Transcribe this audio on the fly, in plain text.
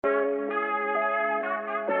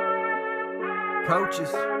Coaches.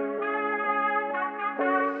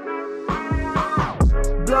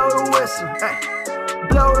 Blow the whistle, ay.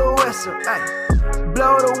 Blow the whistle, ay.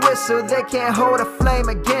 Blow the whistle, they can't hold a flame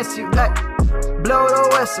against you, ay. Blow the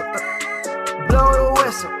whistle, blow the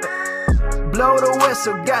whistle, ay. Blow the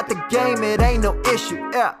whistle, got the game, it ain't no issue,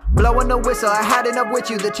 yeah. Blowing the whistle, I had enough with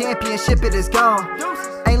you, the championship, it is gone.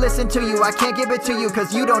 Ain't listen to you, I can't give it to you,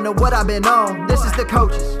 cause you don't know what I've been on. This is the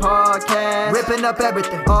Coaches Podcast, ripping up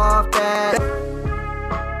everything off that.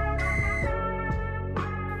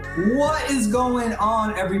 What is going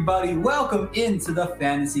on, everybody? Welcome into the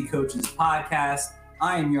Fantasy Coaches Podcast.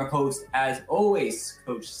 I am your host, as always,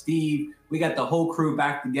 Coach Steve. We got the whole crew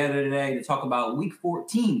back together today to talk about Week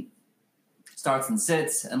 14 starts and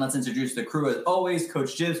sits. And let's introduce the crew, as always.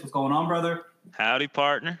 Coach Gibbs, what's going on, brother? Howdy,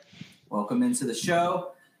 partner. Welcome into the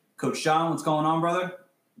show. Coach John, what's going on, brother?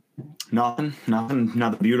 Nothing.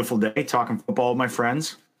 Another beautiful day talking football with my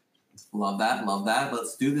friends. Love that.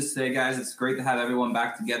 Let's do this today, guys. It's great to have everyone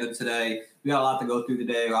back together today. We got a lot to go through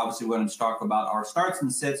today. Obviously, we're going to talk about our starts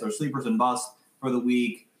and sits, our sleepers and busts for the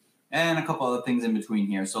week, and a couple other things in between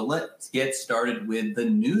here. So let's get started with the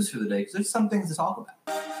news for the day, because there's some things to talk about.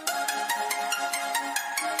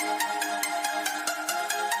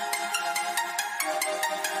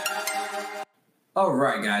 All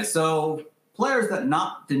right, guys. So players that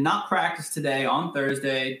did not practice today on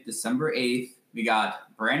Thursday, December 8th, we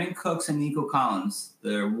got Brandon Cooks and Nico Collins.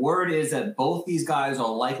 The word is that both these guys are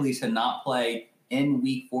likely to not play in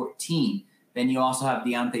Week 14. Then you also have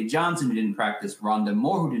Deontay Johnson, who didn't practice, Rondale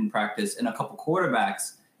Moore, who didn't practice, and a couple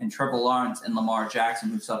quarterbacks, and Trevor Lawrence and Lamar Jackson,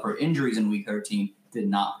 who suffered injuries in Week 13, did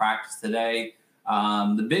not practice today.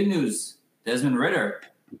 The big news, Desmond Ridder,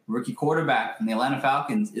 rookie quarterback from the Atlanta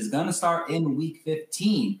Falcons, is going to start in Week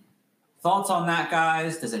 15. Thoughts on that,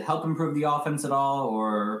 guys? Does it help improve the offense at all,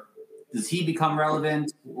 or does he become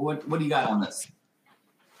relevant? What do you got on this?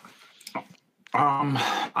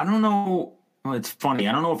 I don't know. Well, it's funny.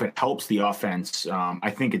 I don't know if it helps the offense.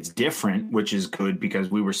 I think it's different, which is good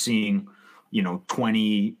because we were seeing,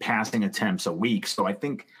 20 passing attempts a week. So I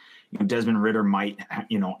think Desmond Ridder might,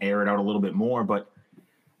 air it out a little bit more. But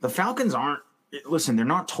the Falcons aren't. Listen, they're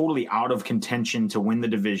not totally out of contention to win the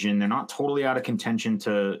division. They're not totally out of contention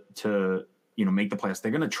to make the playoffs.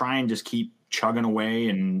 They're going to try and just keep chugging away,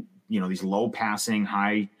 and these low passing,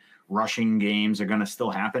 high rushing games are going to still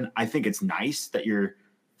happen. I think it's nice that you've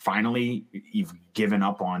given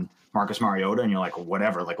up on Marcus Mariota and you're like,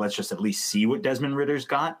 whatever, let's just at least see what Desmond Ridder's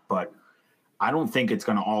got. But I don't think it's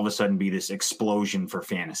going to all of a sudden be this explosion for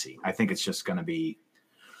fantasy. I think it's just going to be,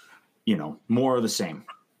 more of the same.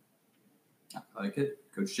 I like it.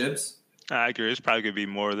 Coach Gibbs? I agree. It's probably going to be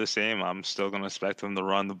more of the same. I'm still going to expect him to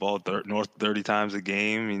run the ball 30 times a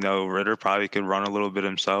game. Ridder probably could run a little bit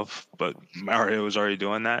himself, but Mario was already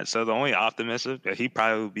doing that. So the only optimism that he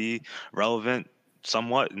probably will be relevant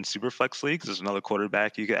somewhat in Superflex leagues. There's another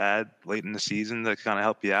quarterback you could add late in the season to kind of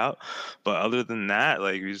help you out. But other than that,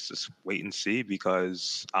 we just wait and see,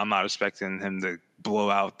 because I'm not expecting him to blow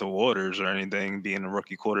out the waters or anything, being a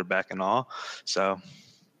rookie quarterback and all. So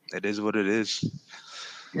it is what it is.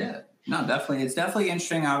 Yeah, no, definitely. It's definitely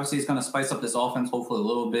interesting. Obviously, it's going to spice up this offense hopefully a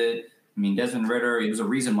little bit. I mean, Desmond Ridder, it was a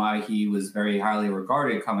reason why he was very highly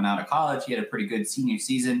regarded coming out of college. He had a pretty good senior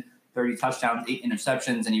season, 30 touchdowns, 8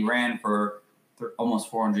 interceptions, and he ran for almost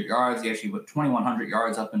 400 yards. He actually put 2,100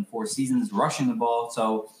 yards up in 4 seasons rushing the ball.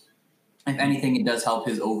 So if anything, it does help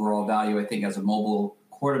his overall value, I think, as a mobile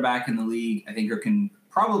quarterback in the league. I think he can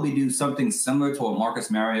probably do something similar to what Marcus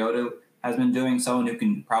Mariota has been doing, someone who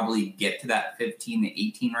can probably get to that 15 to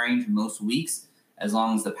 18 range most weeks, as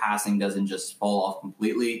long as the passing doesn't just fall off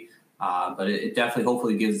completely. But it definitely,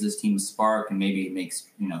 hopefully, gives this team a spark, and maybe it makes,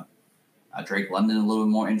 Drake London a little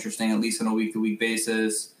bit more interesting, at least on a week-to-week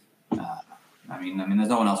basis. I mean, there's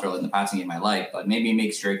no one else really in the passing game I like, but maybe it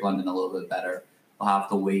makes Drake London a little bit better. We'll have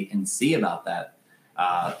to wait and see about that.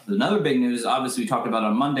 Another big news, obviously, we talked about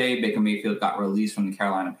on Monday, Baker Mayfield got released from the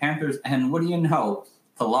Carolina Panthers, and what do you know?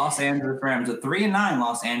 The Los Angeles Rams, the 3-9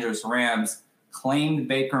 Los Angeles Rams, claimed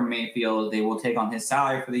Baker Mayfield. They will take on his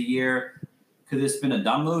salary for the year. Could this have been a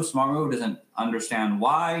dumb move? Smart move? Doesn't understand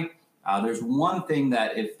why. There's one thing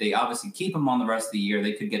that if they obviously keep him on the rest of the year,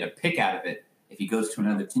 they could get a pick out of it if he goes to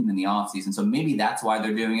another team in the offseason. So maybe that's why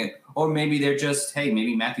they're doing it. Or maybe they're just, hey,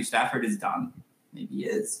 maybe Matthew Stafford is done. Maybe he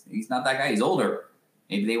is. He's not that guy. He's older.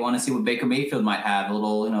 Maybe they want to see what Baker Mayfield might have. A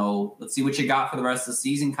little, let's see what you got for the rest of the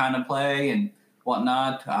season kind of play and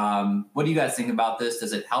whatnot. What do you guys think about this?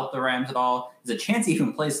 Does it help the Rams at all? There's a chance he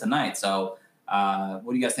even plays tonight. So what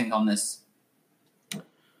do you guys think on this?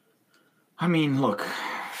 I mean, look,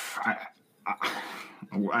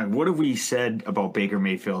 What have we said about Baker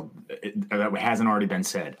Mayfield that hasn't already been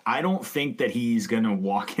said? I don't think that he's going to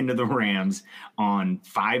walk into the Rams on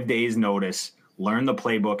 5 days' notice, learn the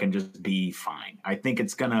playbook, and just be fine. I think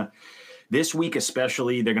it's going to – this week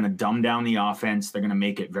especially, they're going to dumb down the offense. They're going to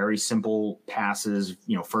make it very simple passes,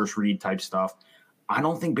 first read type stuff. I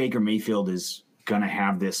don't think Baker Mayfield is going to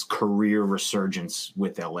have this career resurgence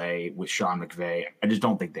with L.A., with Sean McVay. I just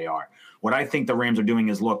don't think they are. What I think the Rams are doing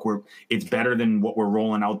is, look, it's better than what we're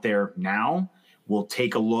rolling out there now. We'll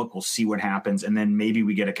take a look. We'll see what happens. And then maybe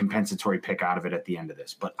we get a compensatory pick out of it at the end of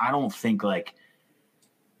this. But I don't think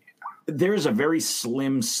there's a very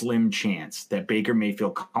slim chance that Baker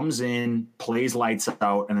Mayfield comes in, plays lights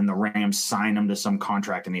out, and then the Rams sign him to some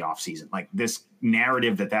contract in the offseason. This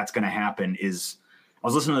narrative that's going to happen is – I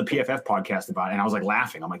was listening to the PFF podcast about it, and I was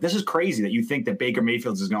laughing. I'm like, this is crazy that you think that Baker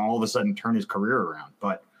Mayfield is going to all of a sudden turn his career around.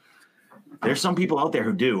 But there's some people out there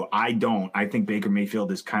who do. I don't. I think Baker Mayfield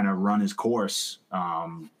has kind of run his course.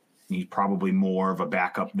 He's probably more of a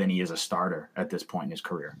backup than he is a starter at this point in his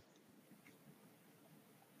career.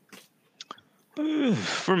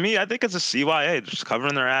 For me, I think it's a CYA, just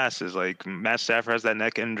covering their asses. Matt Stafford has that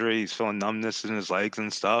neck injury. He's feeling numbness in his legs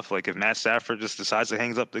and stuff. If Matt Stafford just decides to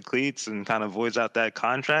hangs up the cleats and kind of voids out that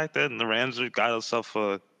contract, then the Rams have got themselves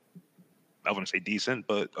I wouldn't say decent,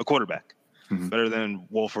 but a quarterback. Mm-hmm. Better than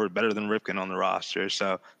Wolford, better than Ripken on the roster.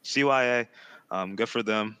 So CYA, good for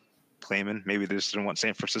them. Claiming. Maybe they just didn't want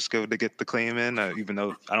San Francisco to get the claim in, even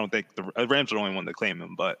though I don't think the Rams are the only one to claim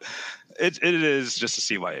him. But it is just a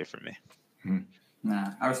CYA for me.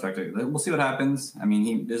 Nah, I respect it. We'll see what happens. I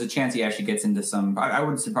mean, there's a chance he actually gets into some. I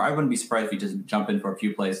wouldn't be surprised if he just jump in for a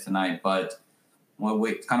few plays tonight, but we'll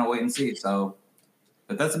wait and see. So,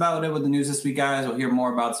 but that's about it with the news this week, guys. We'll hear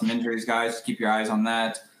more about some injuries, guys. Just keep your eyes on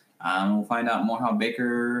that. We'll find out more how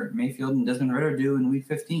Baker Mayfield and Desmond Ridder do in Week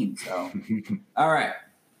 15. So, all right.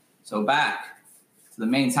 So back to the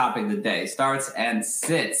main topic of the day. Starts and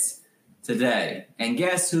sits today, and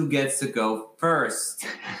guess who gets to go first?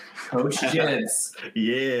 Coach Gibbs.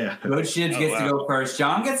 Yeah. Coach Gibbs gets to go first.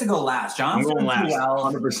 John gets to go last. John's doing last. too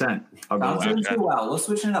well. 100%. John's doing too well. We'll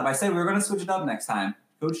switch it up. I said we were going to switch it up next time.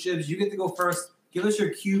 Coach Gibbs, you get to go first. Give us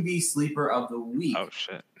your QB sleeper of the week. Oh,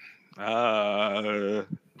 shit.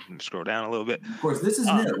 Scroll down a little bit. Of course, this is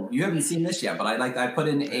new. You haven't seen this yet, but I put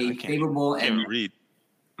in a favorable and can't read.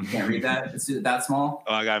 You can't read that? It's that small?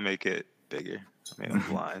 Oh, I got to make it bigger. I'm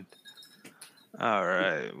blind. All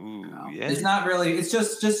right. Ooh, no, yeah. It's not really. It's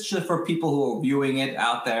just for people who are viewing it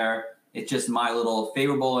out there. It's just my little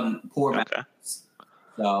favorable and poor matchups.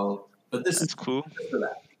 So, but that's cool. For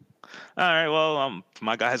that. All right. Well,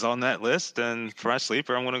 my guy's on that list, and for my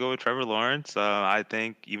sleeper, I'm going to go with Trevor Lawrence. I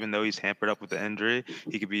think even though he's hampered up with the injury,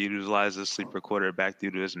 he could be utilized as a sleeper quarterback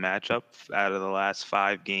due to his matchup. Out of the last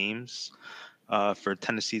 5 games for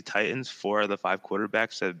Tennessee Titans, 4 of the 5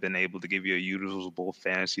 quarterbacks have been able to give you a usable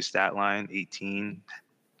fantasy stat line, 18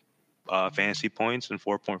 fantasy points and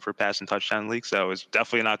 4 point per pass and touchdown league. So it's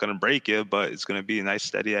definitely not going to break you, but it's going to be a nice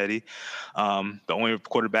steady Eddie. The only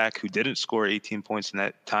quarterback who didn't score 18 points in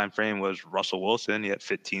that time frame was Russell Wilson. He had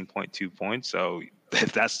 15.2 points. So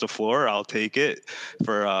if that's the floor, I'll take it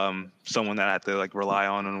for someone that I have to rely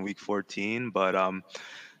on week 14. But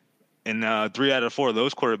and 3 out of 4 of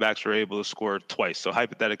those quarterbacks were able to score twice. So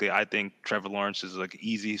hypothetically, I think Trevor Lawrence is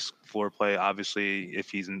easy floor play. Obviously, if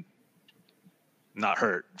he's not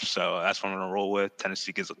hurt. So that's what I'm going to roll with.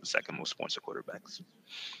 Tennessee gives up the second most points to quarterbacks.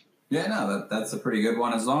 Yeah, no, that's a pretty good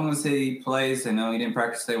one. As long as he plays, I know he didn't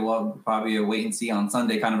practice today. We'll probably a wait and see on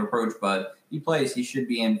Sunday kind of approach, but he plays, he should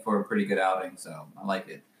be in for a pretty good outing. So I like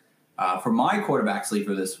it. For my quarterback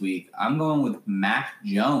sleeper this week, I'm going with Mac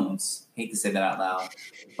Jones. Hate to say that out loud.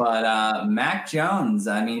 But Mac Jones,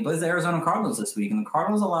 he plays the Arizona Cardinals this week, and the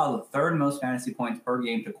Cardinals allow the 3rd most fantasy points per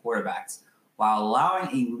game to quarterbacks, while allowing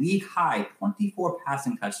a league-high 24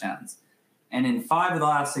 passing touchdowns. And in 5 of the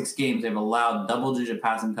last 6 games, they've allowed double-digit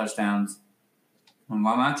passing touchdowns. And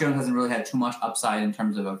while Mac Jones hasn't really had too much upside in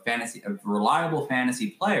terms of a reliable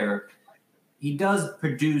fantasy player, he does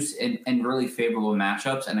produce in really favorable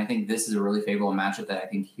matchups, and I think this is a really favorable matchup that I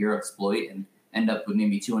think he'll exploit and end up with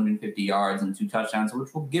maybe 250 yards and 2 touchdowns,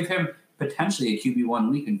 which will give him potentially a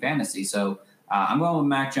QB1 week in fantasy. So I'm going with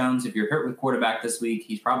Mac Jones. If you're hurt with quarterback this week,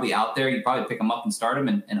 he's probably out there. You probably pick him up and start him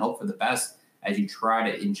and hope for the best as you try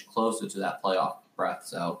to inch closer to that playoff breath.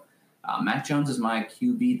 So Mac Jones is my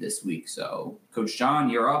QB this week. So Coach John,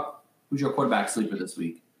 you're up. Who's your quarterback sleeper this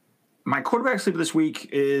week? My quarterback sleeper this week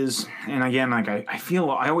is, and again, I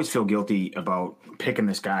always feel guilty about picking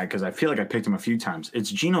this guy because I feel like I picked him a few times. It's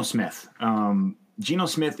Geno Smith. Geno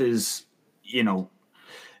Smith is,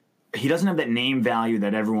 he doesn't have that name value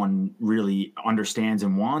that everyone really understands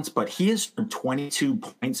and wants, but he has 22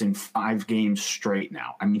 points in 5 games straight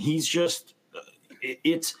now. I mean, he's just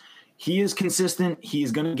he is consistent.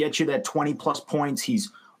 He's going to get you that 20 plus points.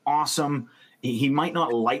 He's awesome. He might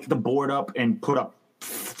not light the board up and put up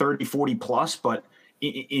 30, 40 plus, but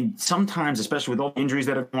in sometimes, especially with all the injuries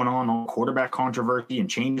that are going on, all quarterback controversy and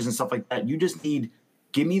changes and stuff like that, you just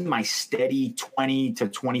give me my steady 20 to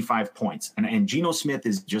 25 points. And Geno Smith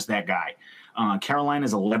is just that guy.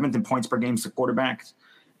 Carolina's 11th in points per game to quarterbacks.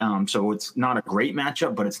 So it's not a great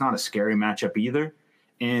matchup, but it's not a scary matchup either.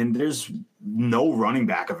 And there's no running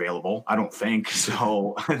back available, I don't think.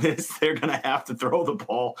 So they're going to have to throw the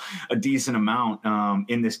ball a decent amount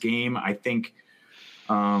in this game. I think,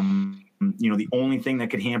 the only thing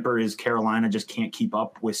that could hamper is Carolina just can't keep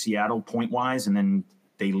up with Seattle point-wise, and then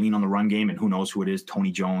they lean on the run game, and who knows who it is,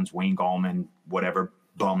 Tony Jones, Wayne Gallman, whatever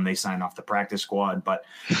bum they sign off the practice squad. But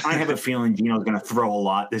I have a feeling Geno's going to throw a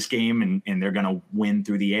lot this game, and they're going to win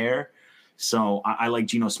through the air. So I like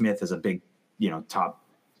Geno Smith as a big, top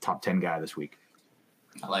 10 guy this week.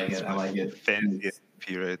 I like it. Fantasy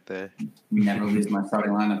right there. Never lose my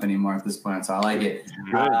starting lineup anymore at this point, so I like it.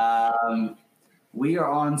 We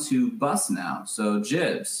are on to bust now. So,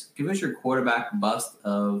 Jibs, give us your quarterback bust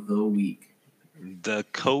of the week.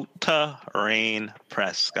 Dakota Rain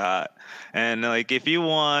Prescott. And, if you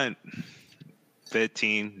want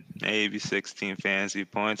 15, maybe 16 fantasy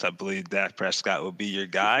points, I believe Dak Prescott will be your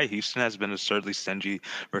guy. Houston has been absurdly stingy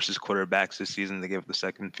versus quarterbacks this season. They give up the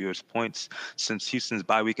second fewest points. Since Houston's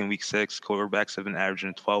bye week in week 6, quarterbacks have been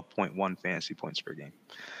averaging 12.1 fantasy points per game.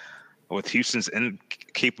 With Houston's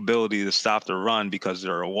incapability to stop the run because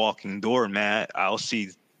they're a walking doormat, I'll see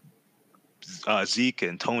Zeke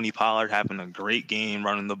and Tony Pollard having a great game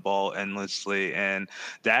running the ball endlessly. And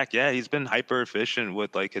Dak, he's been hyper efficient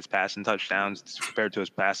with his passing touchdowns compared to his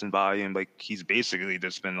passing volume. He's basically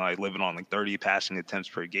just been living on 30 passing attempts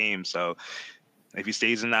per game. So if he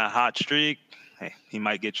stays in that hot streak, he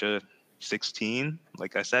might get you 16,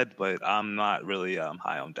 like I said, but I'm not really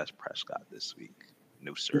high on Dak Prescott this week.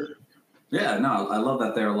 No, sir. Yeah, no, I love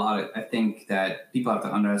that there are a lot of – I think that people have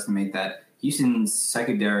to underestimate that Houston's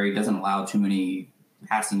secondary doesn't allow too many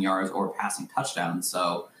passing yards or passing touchdowns.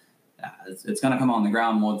 So it's going to come on the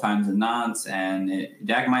ground more times than not. And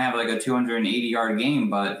Dak might have a 280-yard game,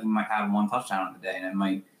 but he might have 1 touchdown on the day. And it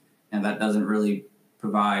might – that doesn't really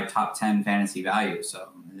provide top 10 fantasy value. So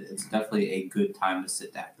it's definitely a good time to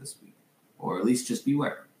sit Dak this week, or at least just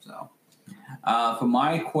beware. So – for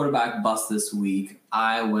my quarterback bust this week,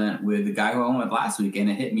 I went with the guy who I went with last week, and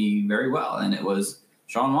it hit me very well, and it was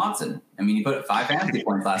Sean Watson. I mean, he put up 5 fantasy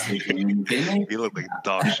points last week. Are you kidding me? He looked like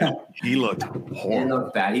dog shit. He looked horrible. He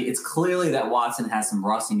looked bad. It's clearly that Watson has some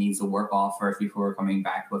rust he needs to work off first before coming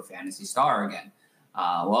back to a fantasy star again.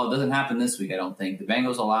 Well, it doesn't happen this week, I don't think. The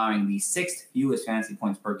Bengals allowing the 6th fewest fantasy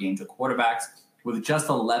points per game to quarterbacks with just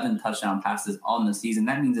 11 touchdown passes on the season.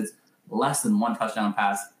 That means it's less than 1 touchdown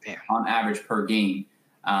pass on average per game.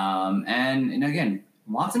 And again,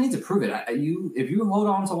 Watson needs to prove it. If you hold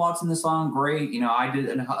on to Watson this long, great. I did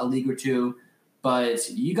a league or 2, but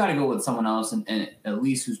you got to go with someone else and at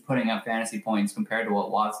least who's putting up fantasy points compared to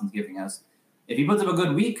what Watson's giving us. If he puts up a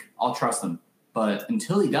good week, I'll trust him. But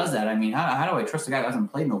until he does that, I mean, how do I trust a guy who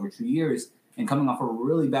hasn't played in over 2 years and coming off a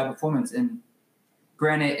really bad performance? And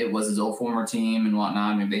granted, it was his old former team and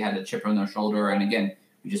whatnot. I mean, they had a chip on their shoulder. And again,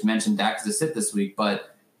 we just mentioned Dak as a sit this week,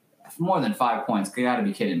 but more than 5 points, you got to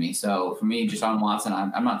be kidding me. So for me, Deshaun Watson,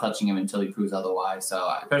 I'm not touching him until he proves otherwise. So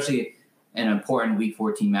especially in important Week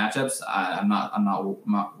 14 matchups, I'm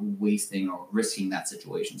not wasting or risking that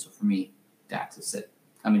situation. So for me, Dak's a sit.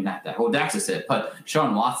 I mean, not Dak. Well, Dak's a sit, but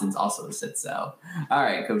Deshaun Watson's also a sit. So all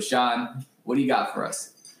right, Coach Sean, what do you got for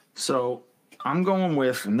us? So I'm going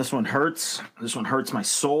with, and this one hurts my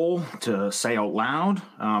soul to say out loud,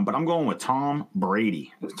 but I'm going with Tom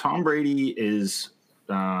Brady. Tom Brady is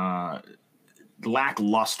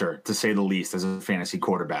lackluster, to say the least, as a fantasy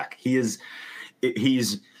quarterback. He's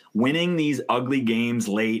winning these ugly games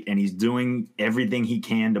late, and he's doing everything he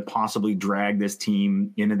can to possibly drag this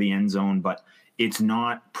team into the end zone, but it's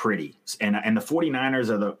not pretty. And the 49ers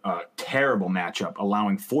are the terrible matchup,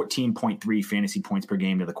 allowing 14.3 fantasy points per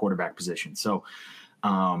game to the quarterback position. So,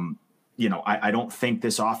 I don't think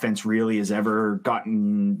this offense really has ever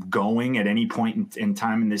gotten going at any point in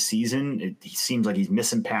time in this season. It seems like he's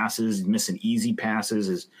missing passes, he's missing easy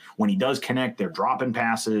passes. When he does connect, they're dropping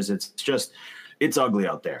passes. It's ugly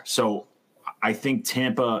out there. So I think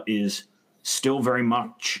Tampa is still very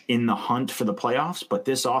much in the hunt for the playoffs, but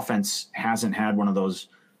this offense hasn't had one of those,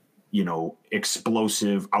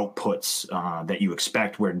 explosive outputs that you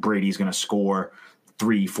expect, where Brady's going to score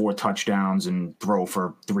 3-4 touchdowns and throw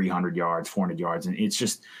for 300 yards, 400 yards. And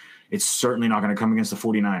it's certainly not going to come against the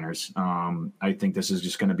 49ers. I think this is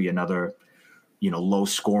just going to be another, low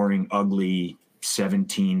scoring, ugly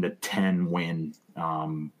 17-10 win.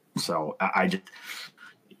 So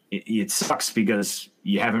it sucks because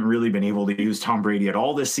you haven't really been able to use Tom Brady at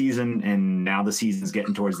all this season. And now the season's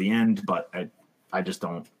getting towards the end, but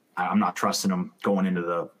I'm not trusting him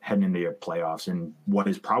heading into your playoffs and what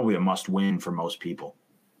is probably a must win for most people.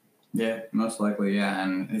 Yeah, most likely, yeah,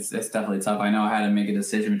 and it's definitely tough. I know I had to make a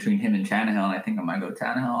decision between him and Tannehill, and I think I might go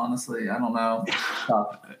Tannehill. Honestly, I don't know.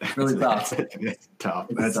 Tough, really tough. It's tough.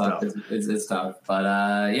 It's tough. It's tough.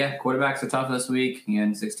 But yeah, quarterbacks are tough this week.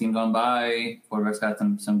 Again, 6 teams on bye. Quarterbacks got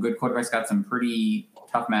some good quarterbacks. Got some pretty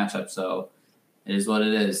tough matchups. So it is what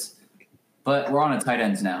it is. But we're on to tight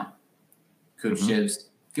ends now. Coach Gibbs,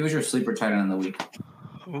 give us your sleeper tight end of the week.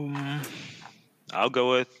 I'll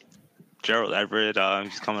go with Gerald Everett.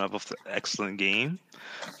 He's coming up with an excellent game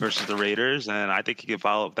versus the Raiders, and I think he can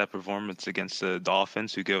follow up that performance against the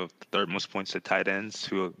Dolphins, who give up the third most points to tight ends,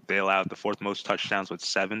 who they allowed the fourth most touchdowns with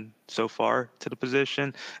 7 so far to the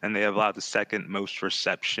position, and they have allowed the second most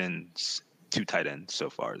receptions to tight ends so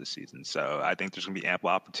far this season. So I think there's going to be ample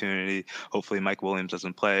opportunity. Hopefully Mike Williams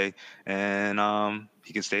doesn't play, and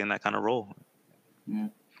he can stay in that kind of role. Yeah.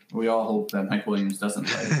 We all hope that Mike Williams doesn't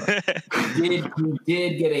play. But he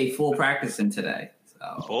did get a full practice in today.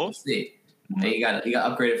 So we'll see. He got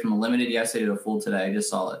upgraded from a limited yesterday to a full today. I just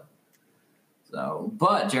saw it. So,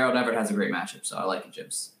 but Gerald Everett has a great matchup, so I like it,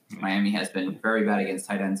 Jibs. Miami has been very bad against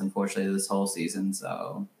tight ends, unfortunately, this whole season.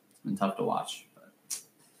 So it's been tough to watch. But.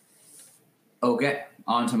 Okay,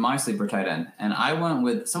 on to my sleeper tight end, and I went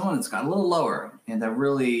with someone that's got a little lower. And that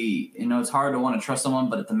really, it's hard to want to trust someone,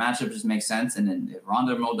 but if the matchup just makes sense, and then if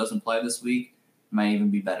Rondé Moore doesn't play this week, it might even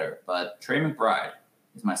be better. But Trey McBride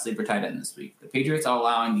is my sleeper tight end this week. The Patriots are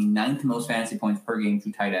allowing the 9th most fantasy points per game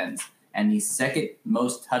to tight ends, and the 2nd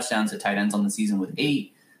most touchdowns to tight ends on the season with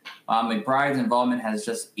 8. McBride's involvement has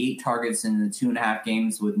just 8 targets in the 2.5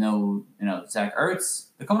 games with no, Zach Ertz.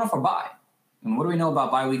 They're coming off a bye. And what do we know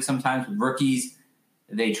about bye weeks sometimes with rookies?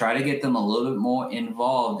 They try to get them a little bit more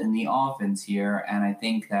involved in the offense here, and I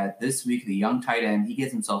think that this week the young tight end, he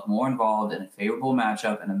gets himself more involved in a favorable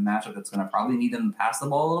matchup and a matchup that's going to probably need them to pass the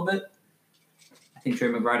ball a little bit. I think Trey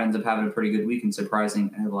McBride ends up having a pretty good week and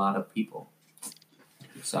surprising a lot of people.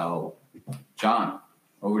 So, John,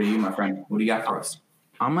 over to you, my friend. What do you got for us?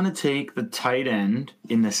 I'm going to take the tight end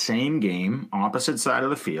in the same game, opposite side of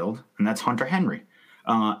the field, and that's Hunter Henry.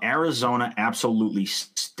 Arizona absolutely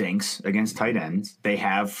stinks against tight ends. They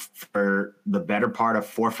have for the better part of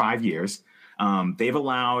 4 or 5 years. They've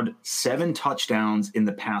allowed 7 touchdowns in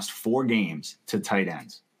the past 4 games to tight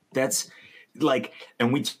ends. That's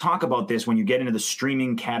and we talk about this when you get into the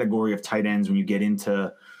streaming category of tight ends, when you get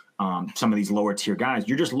into some of these lower tier guys,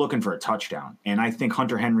 you're just looking for a touchdown. And I think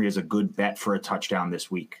Hunter Henry is a good bet for a touchdown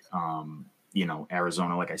this week.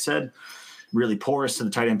 Arizona, like I said, really porous to the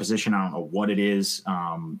tight end position. I don't know what it is.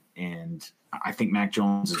 And I think Mac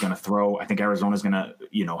Jones is going to throw. I think Arizona is going to,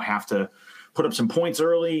 have to put up some points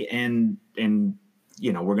early. And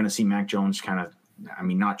we're going to see Mac Jones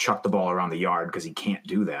not chuck the ball around the yard because he can't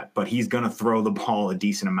do that. But he's going to throw the ball a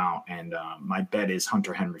decent amount. And my bet is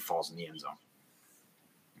Hunter Henry falls in the end zone.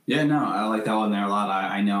 Yeah, no, I like that one there a lot.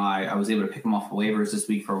 I know I was able to pick him off the waivers this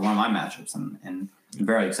week for one of my matchups. And I'm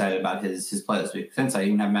very excited about his play this week since I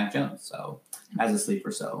even have Mac Jones. So as a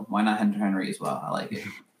sleeper, so why not Hunter Henry as well? I like it.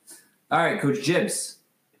 All right, Coach Gibbs,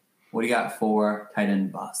 what do you got for tight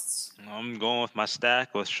end busts? I'm going with my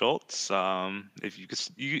stack with Schultz.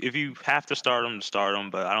 If you have to start him,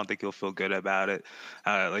 but I don't think he'll feel good about it.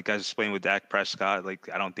 Like I was explained with Dak Prescott,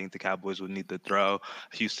 I don't think the Cowboys would need to throw.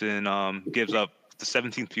 Houston gives up the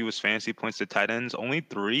 17th fewest fantasy points to tight ends. Only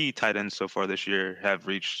 3 tight ends so far this year have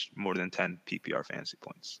reached more than 10 PPR fantasy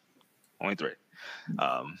points. Only 3.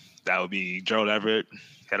 That would be Gerald Everett,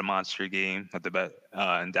 had a monster game at the bet,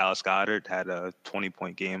 and Dallas Goedert had a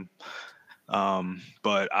 20-point game.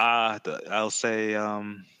 But I'll say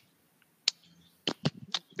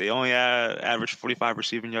they only average 45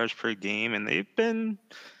 receiving yards per game, and they've been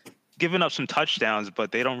giving up some touchdowns,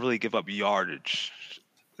 but they don't really give up yardage,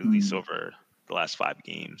 at least over the last 5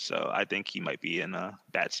 games. So I think he might be in a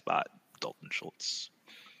bad spot, Dalton Schultz.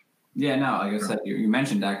 Yeah, no, like I said, you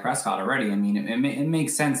mentioned Dak Prescott already. I mean, it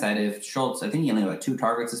makes sense that if Schultz, I think he only had 2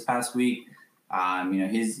 targets this past week.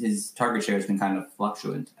 His target share has been kind of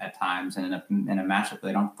fluctuant at times, and in a matchup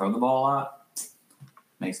they don't throw the ball a lot,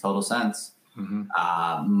 makes total sense.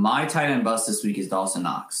 Mm-hmm. My tight end bust this week is Dawson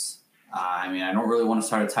Knox. I don't really want to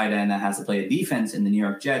start a tight end that has to play a defense in the New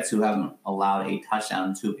York Jets, who haven't allowed a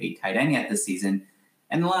touchdown to a tight end yet this season.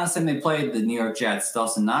 And the last time they played the New York Jets,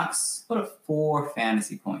 Dawson Knox put up 4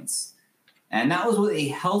 fantasy points. And that was with a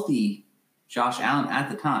healthy Josh Allen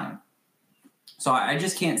at the time. So I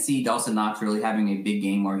just can't see Dawson Knox really having a big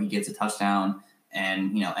game where he gets a touchdown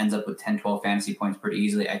and, ends up with 10, 12 fantasy points pretty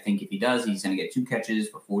easily. I think if he does, he's going to get 2 catches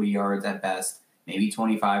for 40 yards at best, maybe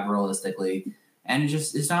 25 realistically. And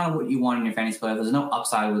it's not what you want in your fantasy play. There's no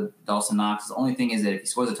upside with Dawson Knox. The only thing is that if he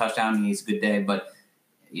scores a touchdown, he has a good day, but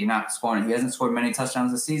you're not scoring. He hasn't scored many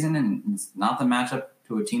touchdowns this season, and it's not the matchup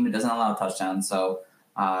to a team that doesn't allow touchdowns. So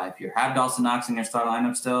if you have Dawson Knox in your start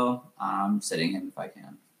lineup still, I'm sitting him if I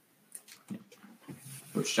can.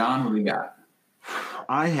 Coach John, what do we got?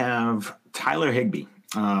 I have Tyler Higbee.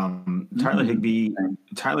 Tyler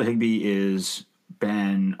Higbee is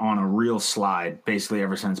been on a real slide basically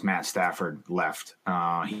ever since Matt Stafford left.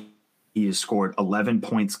 He has scored 11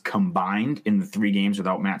 points combined in the 3 games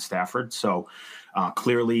without Matt Stafford. So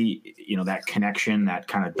clearly, that connection, that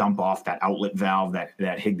kind of dump off, that outlet valve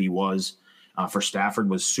that Higbee was for Stafford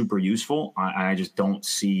was super useful. I just don't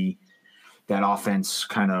see that offense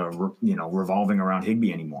kind of, revolving around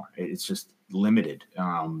Higbee anymore. It's just limited.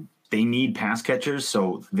 They need pass catchers,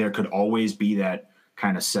 so there could always be that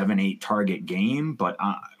kind of 7-8 target game, but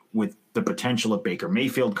with the potential of Baker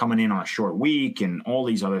Mayfield coming in on a short week and all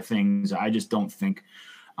these other things, I just don't think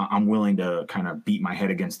I'm willing to kind of beat my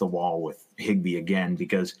head against the wall with Higbee again,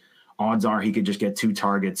 because odds are he could just get 2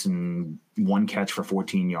 targets and 1 catch for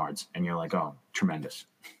 14 yards. And you're like, oh, tremendous.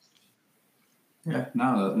 Yeah,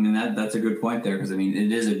 no, I mean, that's a good point there, because, it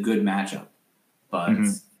is a good matchup, but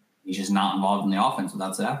he's just not involved in the offense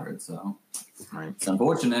without Stafford, so It's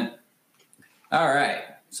unfortunate. All right,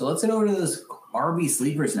 so let's head over to those RB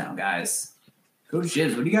sleepers now, guys. Coach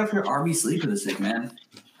Jibs, what do you got for your RB sleeper this week, man?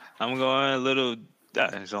 I'm going a little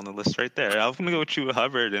He's on the list right there. I'm going to go with Chuba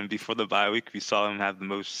Hubbard. And before the bye week, we saw him have the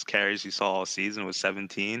most carries we saw all season with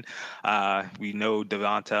 17. We know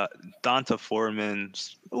Donta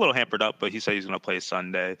Foreman's a little hampered up, but he said he's going to play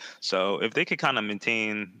Sunday. So if they could kind of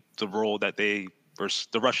maintain the role that they were,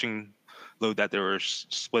 the rushing load that they were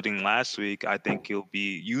splitting last week, I think he'll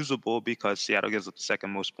be usable because Seattle gives up the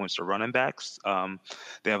second most points to running backs.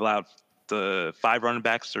 They have allowed the 5 running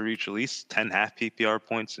backs to reach at least 10 half PPR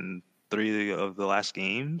points in 3 of the last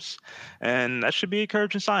games, and that should be an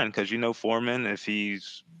encouraging sign because Foreman, if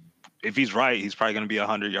he's right, he's probably going to be a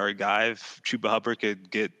 100-yard guy. If Chuba Hubbard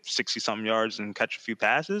could get 60-something yards and catch a few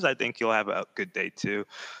passes, I think he'll have a good day too.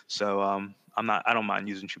 So I don't mind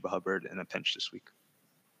using Chuba Hubbard in a pinch this week.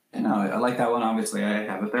 No, I like that one. Obviously, I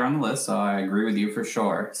have it there on the list, so I agree with you for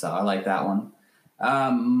sure. So I like that one.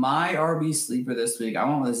 My RB sleeper this week, I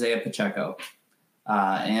went with Isaiah Pacheco.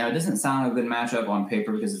 It doesn't sound a good matchup on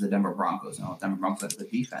paper because it's the Denver Broncos. Denver Broncos have the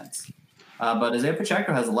defense. But Isaiah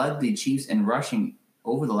Pacheco has led the Chiefs in rushing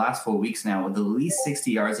over the last 4 weeks now with at least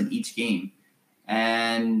 60 yards in each game.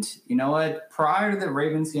 And you know what? Prior to the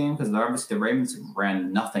Ravens game, because obviously the Ravens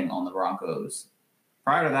ran nothing on the Broncos.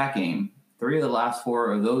 Prior to that game, 3 of the last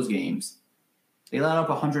 4 of those games, they let up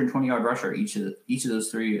a 120-yard rusher each of those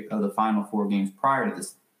 3 of the final 4 games prior to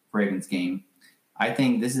this Ravens game. I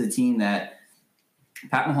think this is a team that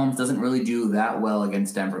Pat Mahomes doesn't really do that well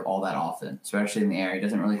against Denver all that often, especially in the air. He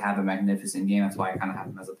doesn't really have a magnificent game. That's why I kind of have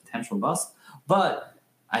him as a potential bust. But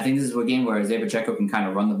I think this is a game where Isaiah Pacheco can kind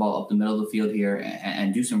of run the ball up the middle of the field here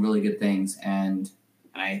and do some really good things. And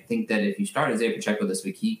I think that if you start Isaiah Pacheco this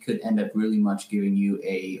week, he could end up really much giving you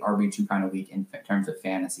a RB2 kind of week in terms of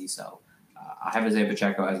fantasy. So I have Isaiah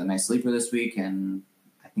Pacheco as a nice sleeper this week, and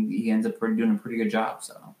I think he ends up doing a pretty good job.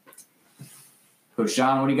 So, Coach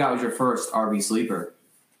John, what do you got as your first RB sleeper?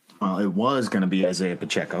 Well, it was going to be Isaiah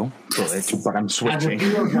Pacheco, but I'm switching. How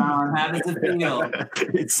does it feel, John? How does it feel?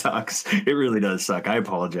 It sucks. It really does suck. I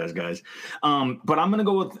apologize, guys. But I'm going to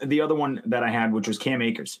go with the other one that I had, which was Cam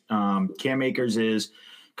Akers. Cam Akers is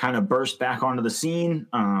kind of burst back onto the scene.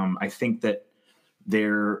 I think that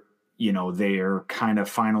they're kind of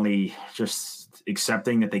finally just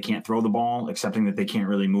accepting that they can't throw the ball, accepting that they can't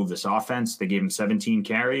really move this offense. They gave him 17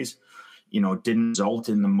 carries. Didn't result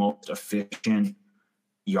in the most efficient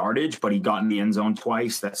yardage, but he got in the end zone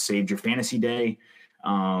twice. That saved your fantasy day.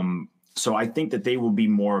 So I think that they will be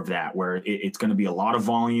more of that, where it's going to be a lot of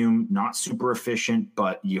volume, not super efficient,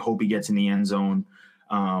 but you hope he gets in the end zone.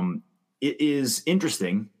 It is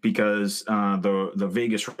interesting because the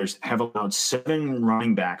Vegas Raiders have allowed 7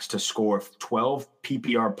 running backs to score 12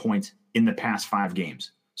 PPR points in the past 5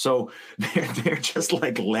 games. So they're just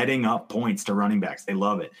like letting up points to running backs. They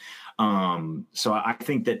love it. So I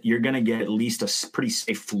think that you're going to get at least a pretty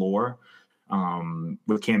safe floor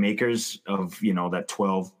with Cam Akers of, that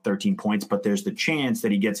 12, 13 points, but there's the chance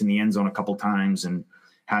that he gets in the end zone a couple times and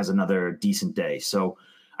has another decent day. So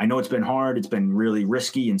I know it's been hard. It's been really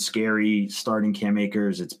risky and scary starting Cam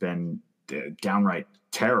Akers. It's been downright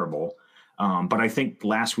terrible. But I think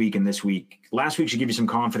last week should give you some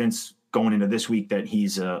confidence going into this week that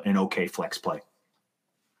he's an okay flex play.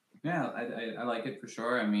 Yeah, I like it for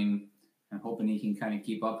sure. I mean, I'm hoping he can kind of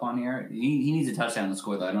keep up on here. He needs a touchdown to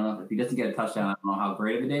score, though. I don't know if he doesn't get a touchdown. I don't know how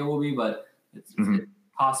great of a day it will be, but it's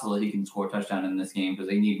possible that he can score a touchdown in this game because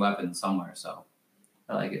they need weapons somewhere. So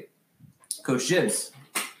I like it. Coach Gibbs,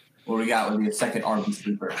 what we got with your second RB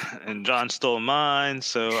sleeper? And John stole mine,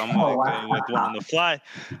 so I'm going to go with one on the fly.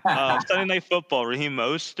 Sunday Night Football, Raheem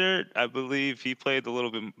Mostert, I believe he played a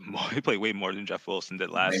little bit more. He played way more than Jeff Wilson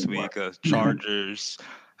did last week. Chargers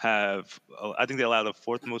I think they allowed the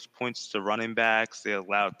fourth most points to running backs. They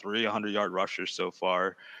allowed 300-yard rushers so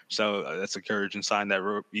far. So that's a encouraging sign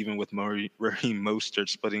that even with Raheem Mostert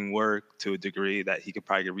splitting work to a degree that he could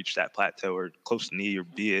probably reach that plateau or close to knee or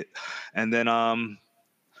be it. And then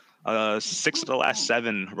 6 of the last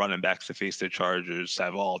 7 running backs to face the Chargers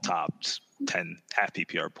have all topped 10 half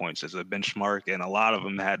PPR points as a benchmark, and a lot of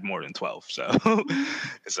them had more than 12. So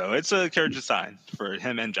it's a encouraging sign for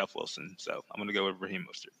him and Jeff Wilson. So I'm going to go with Raheem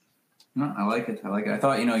Mostert. No, I like it. I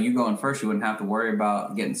thought, you going first, you wouldn't have to worry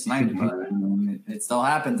about getting sniped, but it still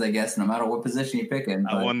happens, I guess, no matter what position you pick in.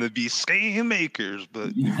 But... I want to be game makers,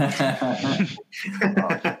 but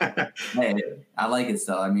hey, I like it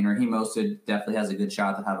still. I mean, Raheem Mostert definitely has a good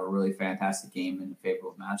shot to have a really fantastic game in a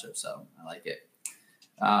favorable matchup, so I like it.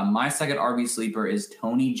 My second RB sleeper is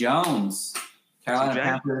Tony Jones. Carolina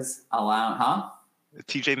Panthers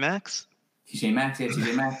TJ Maxx? TJ Maxx,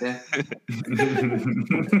 yeah.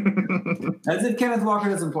 As if Kenneth Walker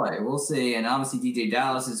doesn't play. We'll see. And obviously DJ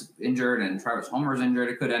Dallas is injured and Travis Homer's injured.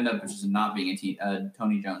 It could end up just not being a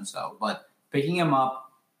Tony Jones, though. But picking him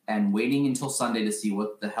up and waiting until Sunday to see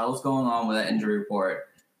what the hell's going on with that injury report.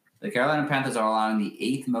 The Carolina Panthers are allowing the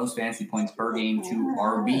 8th most fantasy points per game to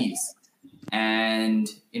RBs. And,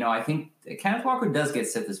 I think Kenneth Walker does get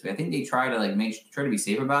set this week. I think they try to try to be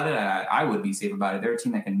safe about it. I would be safe about it. They're a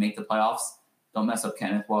team that can make the playoffs. Don't mess up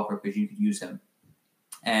Kenneth Walker because you could use him.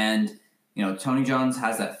 And, Tony Jones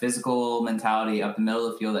has that physical mentality up the middle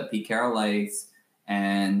of the field that Pete Carroll likes.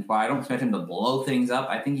 And while I don't expect him to blow things up,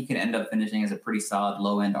 I think he can end up finishing as a pretty solid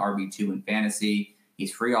low-end RB2 in fantasy.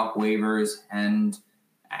 He's free off waivers, and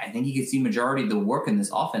I think he could see majority of the work in this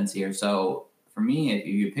offense here. So for me, if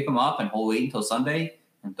you pick him up and wait until Sunday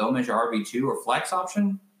and throw him as your RB2 or flex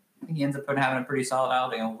option, I think he ends up having a pretty solid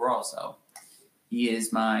outing overall. So he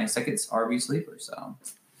is my second RB sleeper. So,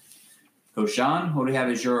 Coach Sean, what do you have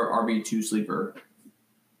as your RB2 sleeper?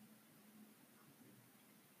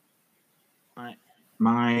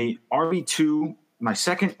 My RB2, my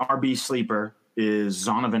second RB sleeper is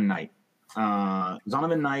Zonovan Knight.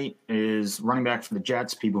 Zonovan Knight is running back for the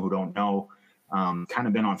Jets. People who don't know, kind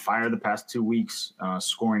of been on fire the past 2 weeks,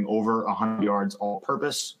 scoring over 100 yards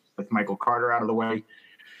all-purpose with Michael Carter out of the way.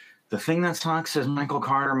 The thing that sucks is Michael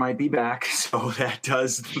Carter might be back, so that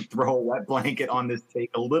does throw a wet blanket on this take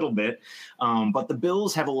a little bit. But the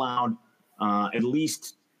Bills have allowed at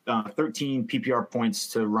least 13 PPR points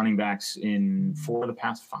to running backs in 4 of the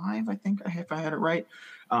past 5, I think, if I had it right.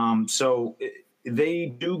 So they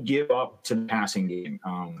do give up to the passing game.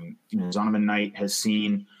 Zonovan Knight has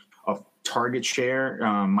seen a target share.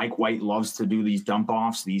 Mike White loves to do these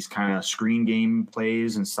dump-offs, these kind of screen game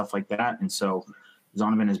plays and stuff like that. And so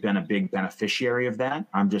Zonovan has been a big beneficiary of that.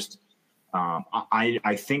 I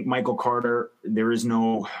think Michael Carter,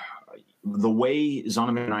 the way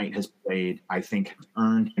Zonovan Knight has played, I think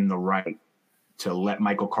earned him the right to let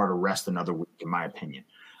Michael Carter rest another week, in my opinion.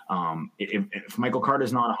 If Michael Carter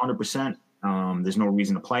is not 100%, there's no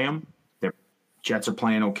reason to play him. The Jets are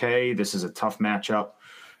playing okay. This is a tough matchup.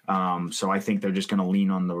 So I think they're just going to lean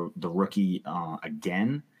on the rookie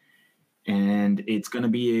again. And it's going to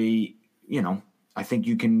be I think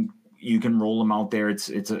you can roll them out there. It's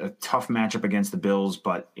a tough matchup against the Bills,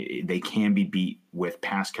 but they can be beat with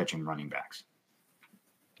pass-catching running backs.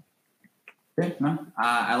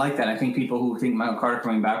 I like that. I think people who think Michael Carter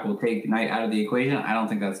coming back will take Knight out of the equation. I don't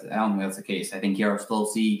think that's the case. I think you'll still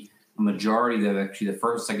see a majority of actually the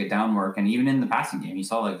first, second down work, and even in the passing game, you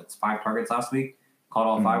saw it's 5 targets last week, caught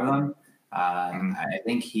all 5 of them. I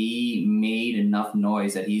think he made enough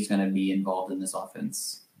noise that he's going to be involved in this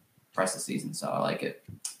offense the rest of the season. So I like it.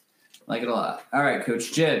 Like it a lot. All right,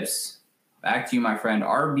 Coach Gibbs, back to you, my friend.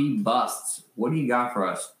 RB busts. What do you got for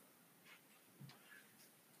us?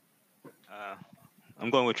 I'm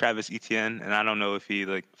going with Travis Etienne, and I don't know if he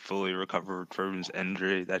like fully recovered from his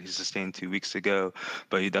injury that he sustained 2 weeks ago,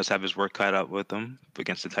 but he does have his work cut out with him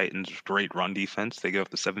against the Titans. Great run defense. They give up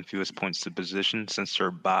the 7th fewest points to position since their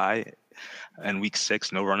bye. And week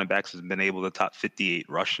 6, no running backs has been able to top 58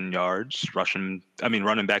 rushing yards.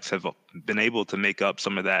 Running backs have been able to make up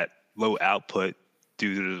some of that low output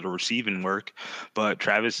due to the receiving work, but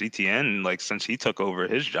Travis Etienne, like since he took over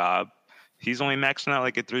his job, he's only maxing out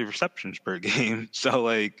like at 3 receptions per game. So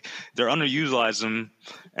like they're underutilizing him,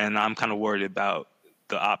 and I'm kind of worried about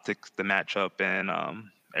the optics, the matchup, and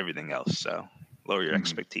everything else. So lower your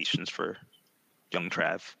expectations for young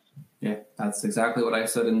Trav. Yeah, that's exactly what I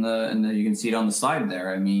said in the you can see it on the slide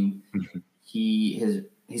there. I mean,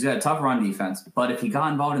 he's got a tough run defense, but if he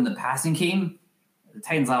got involved in the passing game, the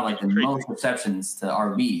Titans have like the most receptions to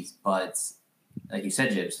RBs, but like you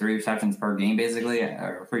said, Jibs, 3 receptions per game basically,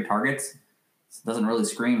 or 3 targets. It doesn't really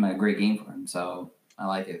scream a great game for him, so I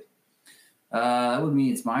like it. That would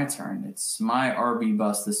mean it's my turn. It's my RB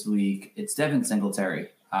bust this week. It's Devin Singletary.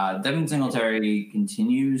 Devin Singletary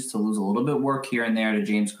continues to lose a little bit of work here and there to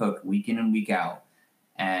James Cook week in and week out.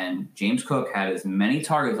 And James Cook had as many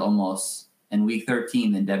targets almost in week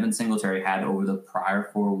 13 than Devin Singletary had over the prior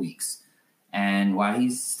 4 weeks. And while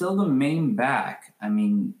he's still the main back, I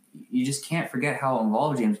mean, you just can't forget how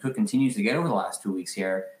involved James Cook continues to get over the last 2 weeks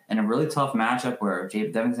here. And a really tough matchup where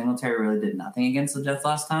Devin Singletary really did nothing against the Jets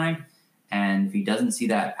last time. And if he doesn't see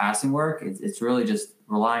that passing work, it's really just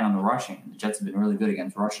relying on the rushing. The Jets have been really good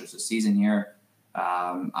against rushers this season here.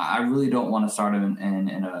 I really don't want to start him in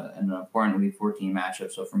an important Week 14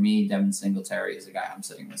 matchup. So for me, Devin Singletary is the guy I'm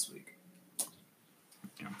sitting this week.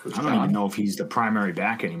 I don't even know if he's the primary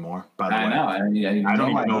back anymore. By the way, I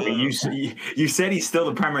don't even know if you said he's still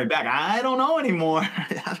the primary back. I don't know anymore.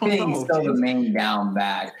 I don't know. He's still the main down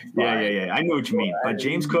back. Yeah. I know what you mean. But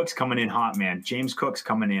James Cook's coming in hot, man. James Cook's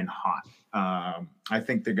coming in hot. I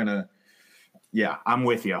think they're gonna. Yeah, I'm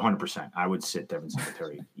with you 100%. I would sit Devin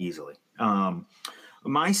Singletary easily.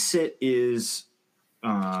 My sit is.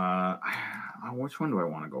 Which one do I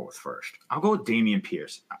want to go with first? I'll go with Dameon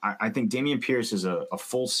Pierce. I think Dameon Pierce is a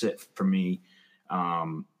full sit for me.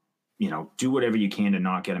 Do whatever you can to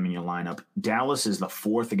not get him in your lineup. Dallas is the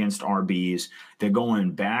 4th against RBs. They're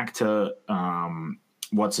going back to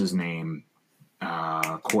what's his name?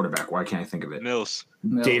 Quarterback. Why can't I think of it?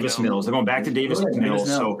 Davis Mills. They're going back to Davis Mills.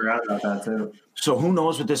 So who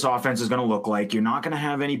knows what this offense is going to look like? You're not going to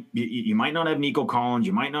have any. You might not have Nico Collins.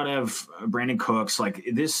 You might not have Brandon Cooks. Like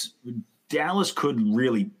this, Dallas could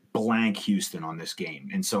really blank Houston on this game,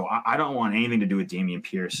 and so I don't want anything to do with Dameon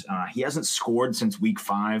Pierce. He hasn't scored since week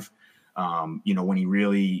 5. When he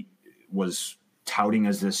really was touting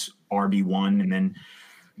as this RB1, and then.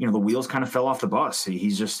 The wheels kind of fell off the bus. He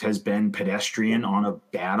just has been pedestrian on a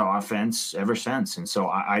bad offense ever since. And so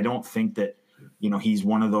I don't think that, he's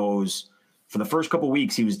one of those for the first couple of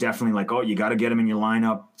weeks. He was definitely like, oh, you got to get him in your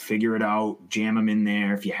lineup, figure it out, jam him in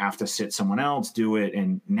there. If you have to sit someone else, do it.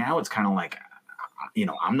 And now it's kind of like,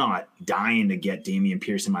 I'm not dying to get Dameon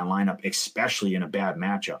Pierce in my lineup, especially in a bad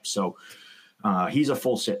matchup. So he's a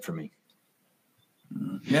full sit for me.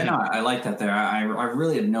 Yeah, no, I like that there. I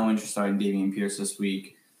really have no interest starting Dameon Pierce this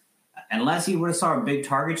week. Unless he would have saw a big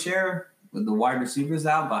target share with the wide receivers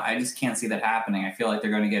out, but I just can't see that happening. I feel like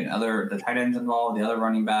they're going to get the tight ends involved, the other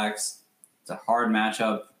running backs. It's a hard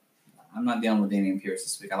matchup. I'm not dealing with Dameon Pierce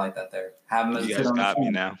this week. I like that there. Have him as you guys got me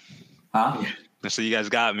now. Huh? So you guys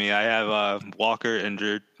got me. I have Walker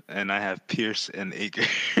injured, and I have Pierce and Akers.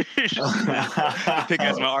 Pick as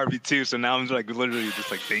my RB2. So now I'm like literally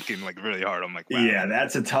just like thinking like really hard. I'm like, wow. Yeah,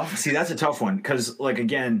 that's a tough one because like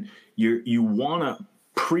again, you want to.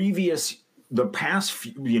 The past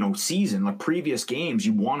season, like previous games,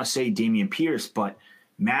 you want to say Dameon Pierce, but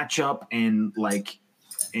matchup and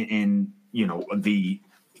the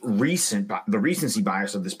recency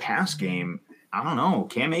bias of this past game, I don't know.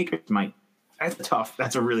 Cam Akers might.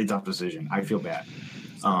 That's a really tough decision. I feel bad.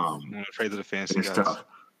 I'm afraid of the fantasy guys. Tough.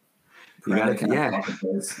 You gotta,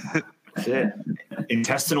 That's it.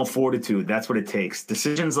 Intestinal fortitude. That's what it takes.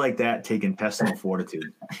 Decisions like that take intestinal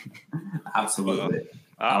fortitude. Absolutely.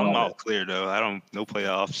 I'm all clear though. No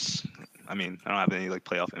playoffs. I mean, I don't have any like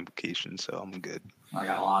playoff implications, so I'm good. I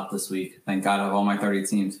got a lot this week. Thank God I have all my 30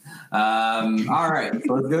 teams. All right.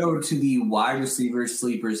 So let's go to the wide receiver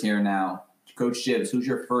sleepers here now. Coach Jibs, who's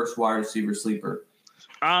your first wide receiver sleeper?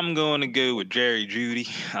 I'm going to go with Jerry Jeudy.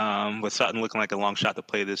 With Sutton looking like a long shot to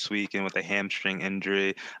play this week and with a hamstring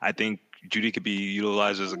injury, I think Jeudy could be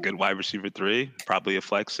utilized as a good wide receiver 3, probably a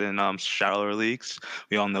flex in shallower leagues.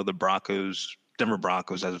 We all know the Denver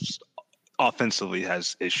Broncos has offensively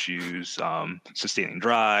has issues sustaining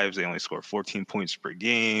drives. They only score 14 points per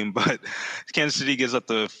game, but Kansas City gives up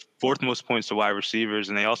the fourth most points to wide receivers,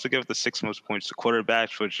 and they also give up the sixth most points to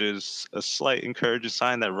quarterbacks, which is a slight encouraging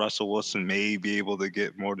sign that Russell Wilson may be able to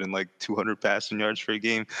get more than like 200 passing yards per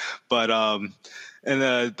game. But in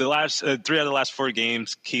the last 3 out of the last 4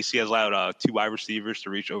 games, KC has allowed 2 wide receivers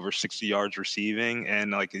to reach over 60 yards receiving.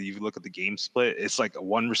 And like if you look at the game split, it's like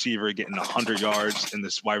one receiver getting 100 yards and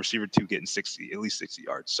this wide receiver 2 getting at least 60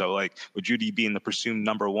 yards. So like with Judy being the presumed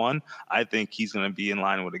number 1, I think he's going to be in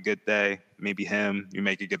line with a good day. Maybe him. You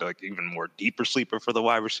make it get like even more deeper sleeper for the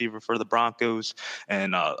wide receiver for the Broncos.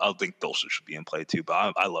 And I think Dulcich should be in play too.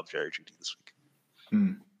 But I love Jerry Judy this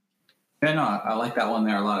week. Yeah, no, I like that one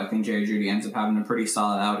there a lot. I think Jerry Judy ends up having a pretty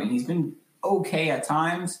solid outing. He's been okay at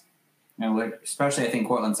times, especially I think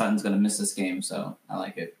Cortland Sutton's going to miss this game, so I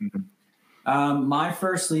like it. My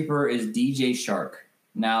first sleeper is DJ Shark.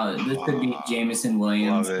 Now, this could be Jameson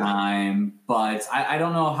Williams time, but I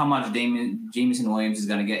don't know how much Jameson Williams is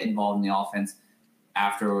going to get involved in the offense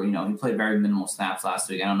after, he played very minimal snaps last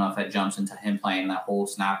week. I don't know if that jumps into him playing that whole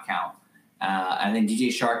snap count. I think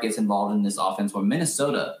DJ Shark gets involved in this offense where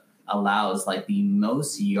Minnesota allows like the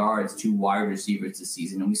most yards to wide receivers this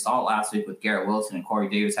season. And we saw it last week with Garrett Wilson and Corey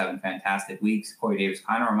Davis having fantastic weeks. Corey Davis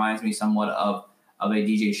kind of reminds me somewhat of a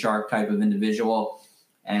DJ Shark type of individual.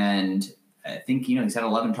 And I think, he's had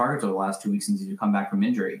 11 targets over the last 2 weeks since he's come back from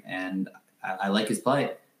injury. And I like his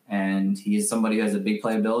play. And he is somebody who has a big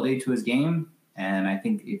playability to his game. And I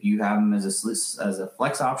think if you have him as a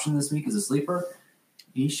flex option this week as a sleeper,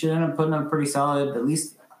 he should end up putting up pretty solid, at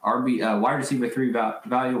least wide receiver 3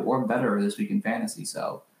 value or better this week in fantasy.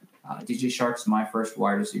 So DJ Shark's my first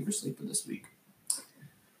wide receiver sleeper this week.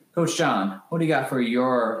 Coach John, what do you got for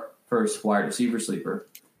your first wide receiver sleeper?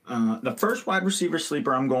 The first wide receiver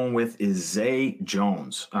sleeper I'm going with is Zay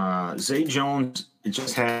Jones. Zay Jones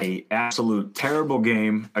just had an absolute terrible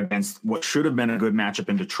game against what should have been a good matchup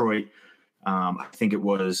in Detroit. I think it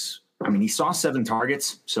was – he saw 7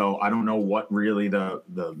 targets, so I don't know what really the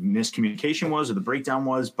miscommunication was or the breakdown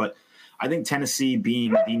was, but I think Tennessee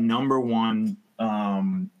being the number 1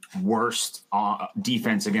 worst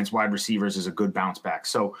defense against wide receivers is a good bounce back.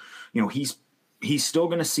 So, he's still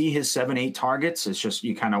going to see his 7-8 targets. It's just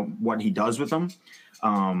kind of what he does with them.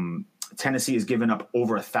 Tennessee has given up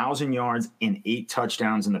over 1,000 yards and 8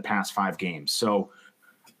 touchdowns in the past 5 games. So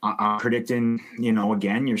I'm predicting,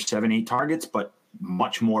 again, your 7-8 targets, but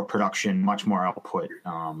much more production, much more output.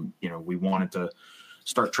 We wanted to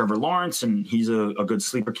start Trevor Lawrence, and he's a good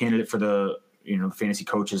sleeper candidate for the fantasy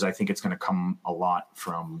coaches. I think it's going to come a lot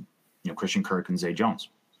from Christian Kirk and Zay Jones.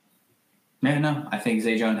 No, I think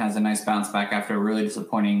Zay Jones has a nice bounce back after a really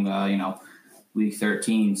disappointing, week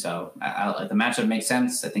 13. So the matchup makes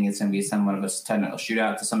sense. I think it's going to be somewhat of a technical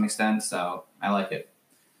shootout to some extent. So I like it.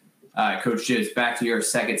 Coach Jibs, back to your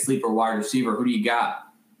second sleeper wide receiver. Who do you got?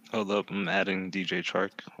 Hold up, I'm adding DJ Chark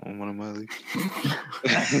on one of my leagues.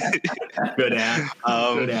 Good ad.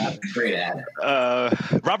 Good ad. Great ad.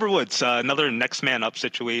 Robert Woods, another next man up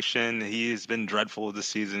situation. He's been dreadful this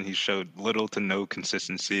season. He showed little to no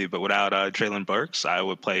consistency, but without Treylon Burks, I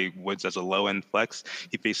would play Woods as a low-end flex.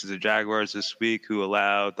 He faces the Jaguars this week, who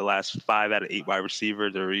allowed the last 5 out of 8 wide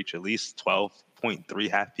receivers to reach at least 12.3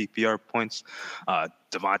 half PPR points.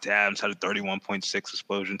 Devontae Adams had a 31.6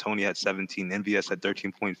 explosion. Tony had 17. MVS had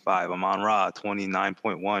 13.5. Amon-Ra,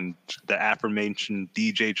 29.1. The aforementioned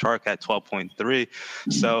DJ Chark had 12.3.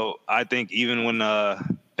 So I think even when a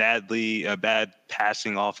bad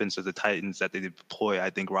passing offense of the Titans that they deploy, I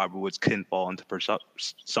think Robert Woods can fall into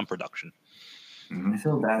some production. I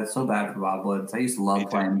feel bad. It's so bad for Bob Woods. I used to love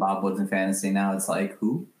playing Bob Woods in fantasy. Now it's like,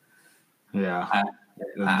 who? Yeah.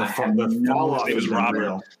 The fall-off is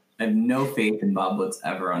Robert. I have no faith in Bob Woods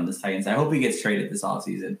ever on this Titans. I hope he gets traded this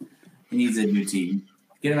offseason. He needs a new team.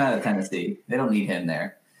 Get him out of Tennessee. They don't need him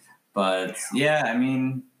there. But, yeah, I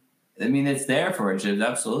mean, it's there for it, Jibs.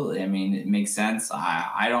 Absolutely. It makes sense.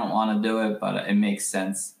 I don't want to do it, but it makes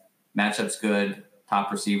sense. Matchup's good.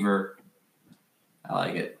 Top receiver. I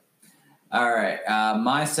like it. All right.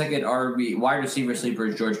 My second wide receiver sleeper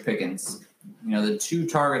is George Pickens. The 2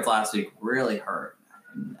 targets last week really hurt.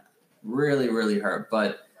 Really, really hurt.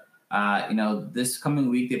 But, this coming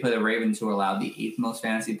week they play the Ravens, who allowed the 8th most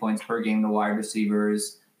fantasy points per game to wide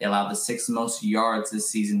receivers. They allowed the 6th most yards this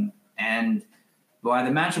season. And while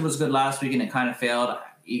the matchup was good last week and it kind of failed,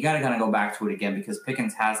 you got to kind of go back to it again because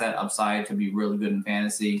Pickens has that upside to be really good in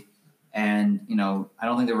fantasy. And, I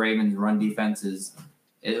don't think the Ravens' run defense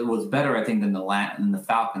it was better, I think, than the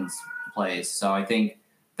Falcons' plays. So I think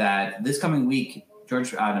that this coming week,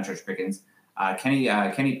 Kenny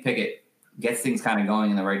Pickett gets things kind of going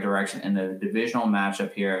in the right direction. And the divisional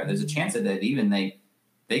matchup here, there's a chance that even they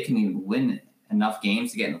can even win enough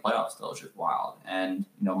games to get in the playoffs still. It's just wild. And,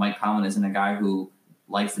 Mike Tomlin isn't a guy who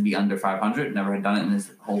likes to be under 500, never had done it in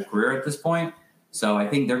his whole career at this point. So I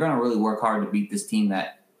think they're going to really work hard to beat this team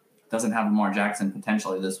that doesn't have Lamar Jackson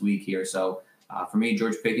potentially this week here. So for me,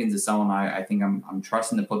 George Pickens is someone I think I'm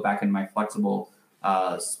trusting to put back in my flexible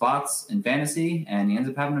spots in fantasy, and he ends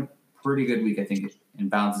up having a pretty good week, I think, and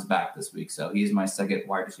bounces back this week. So he's my second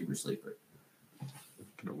wide receiver sleeper.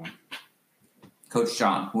 Good one. Coach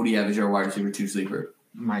John, who do you have as your wide receiver 2 sleeper?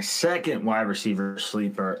 My second wide receiver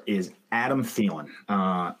sleeper is Adam Thielen.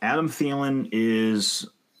 Adam Thielen is,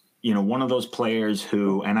 one of those players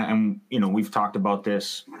who, and we've talked about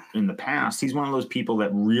this in the past. He's one of those people that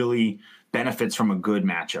really benefits from a good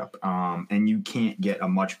matchup. And you can't get a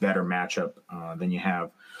much better matchup than you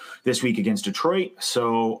have this week against Detroit.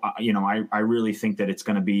 So, I really think that it's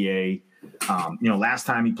going to be last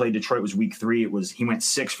time he played Detroit was week 3. He went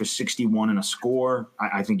 6 for 61 and a score.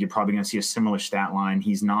 I think you're probably going to see a similar stat line.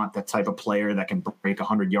 He's not that type of player that can break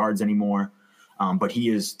 100 yards anymore, but he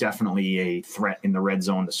is definitely a threat in the red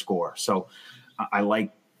zone to score. So I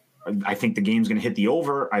think the game's going to hit the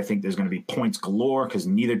over. I think there's going to be points galore because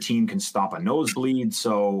neither team can stop a nosebleed.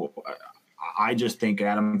 So I just think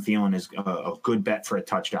Adam Thielen is a good bet for a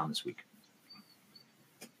touchdown this week.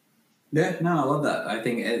 Yeah, no, I love that. I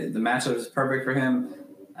think the matchup is perfect for him.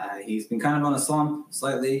 He's been kind of on a slump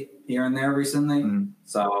slightly here and there recently. Mm-hmm.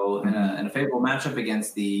 So in a favorable matchup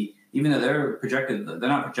against even though they're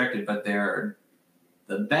not projected, but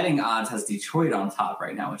the betting odds has Detroit on top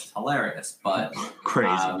right now, which is hilarious. But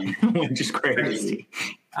crazy, just crazy.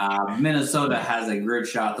 Minnesota has a good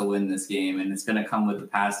shot to win this game, and it's going to come with the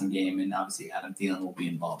passing game, and obviously Adam Thielen will be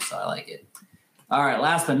involved, so I like it. All right,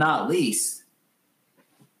 last but not least,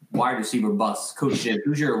 wide receiver bust. Coach Shiv,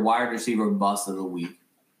 who's your wide receiver bust of the week?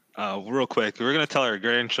 Real quick, we're going to tell our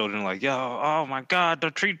grandchildren, oh, my God, the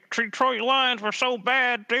Detroit Lions were so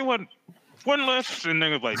bad. They went winless. And they're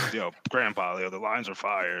going to be like, Grandpa, the Lions are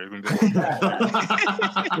fire.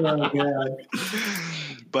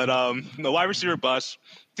 But the wide receiver bust,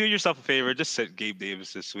 do yourself a favor. Just sit Gabe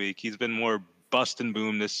Davis this week. He's been more bust and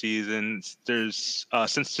boom this season. There's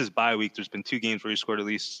since his bye week, there's been 2 games where he scored at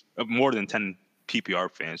least more than 10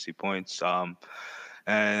 PPR fantasy points.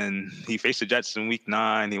 And he faced the Jets in week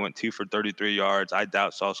 9. He went 2 for 33 yards. I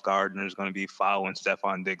doubt Sauce Gardner is going to be following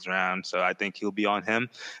Stephon Diggs around, so I think he'll be on him.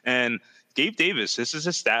 And Gabe Davis, this is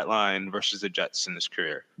his stat line versus the Jets in his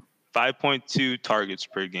career. 5.2 targets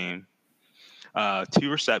per game, 2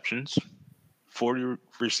 receptions, 40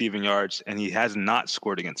 receiving yards, and he has not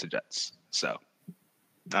scored against the Jets. So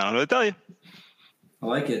I don't know what to tell you. I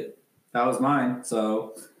like it. That was mine.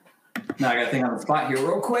 So now I got to think on the spot here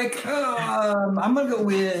real quick. I'm going to go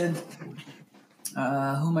with who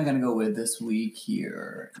am I going to go with this week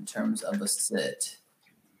here in terms of a sit?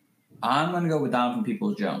 I'm going to go with Donovan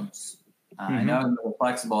Peoples-Jones. I know he's a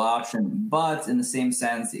flexible option, but in the same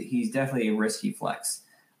sense, he's definitely a risky flex.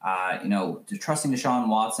 Trusting Deshaun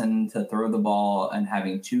Watson to throw the ball and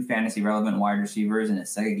having 2 fantasy relevant wide receivers in his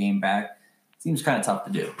second game back seems kind of tough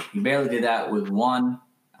to do. He barely did that with 1.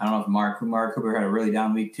 I don't know if Mark Cooper had a really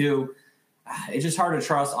down week 2. It's just hard to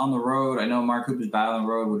trust on the road. I know Mark Cooper's bad on the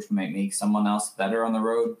road, which might make someone else better on the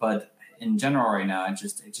road. But in general right now, I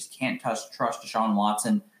just can't trust Deshaun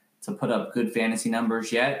Watson to put up good fantasy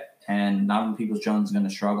numbers yet. And Donovan Peoples-Jones is going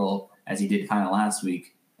to struggle as he did kind of last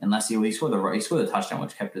week, unless he scored a touchdown,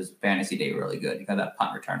 which kept his fantasy day really good. He got that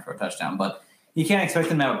punt return for a touchdown. But you can't expect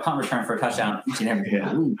him to have a punt return for a touchdown each and every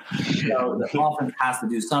week. So the offense has to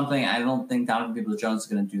do something. I don't think Donovan Peoples-Jones is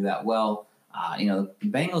going to do that well. The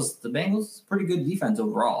Bengals pretty good defense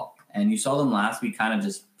overall. And you saw them last week kind of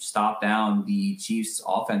just stop down the Chiefs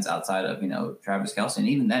offense outside of, Travis Kelce. And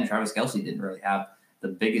even then, Travis Kelce didn't really have the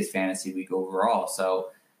biggest fantasy week overall.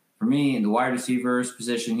 So for me, in the wide receivers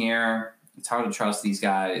position here, it's hard to trust these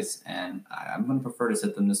guys. And I'm going to prefer to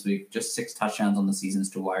sit them this week. Just 6 touchdowns on the seasons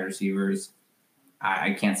to wide receivers.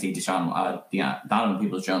 I can't see Donovan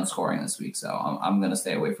Peoples-Jones scoring this week. So I'm going to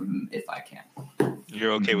stay away from him if I can.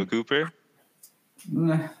 You're okay with Cooper?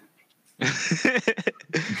 I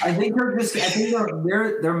think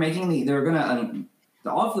they're making they're gonna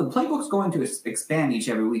the playbook's going to expand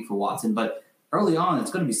every week for Watson, but early on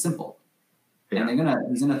it's going to be simple, and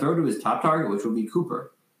he's gonna throw to his top target, which will be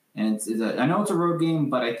Cooper, and I know it's a road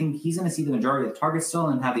game, but I think he's gonna see the majority of the targets still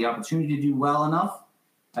and have the opportunity to do well enough.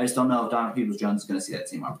 I just don't know if Donovan Peoples-Jones is going to see that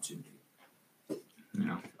same opportunity.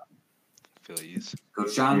 Yeah, Phillies.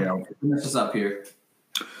 Coach John, finish us up here.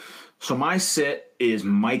 So my sit is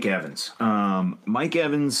Mike Evans. Mike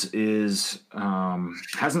Evans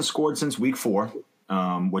hasn't scored since week 4,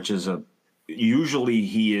 which is usually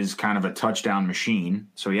he is kind of a touchdown machine.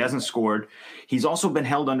 So he hasn't scored. He's also been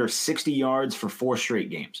held under 60 yards for 4 straight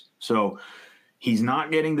games. So he's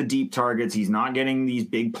not getting the deep targets. He's not getting these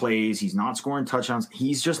big plays. He's not scoring touchdowns.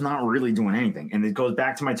 He's just not really doing anything. And it goes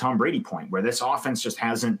back to my Tom Brady point, where this offense just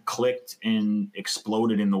hasn't clicked and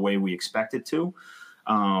exploded in the way we expect it to.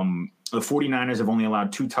 The 49ers have only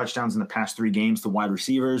allowed 2 touchdowns in the past 3 games to wide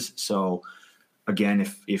receivers. So again,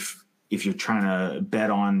 if you're trying to bet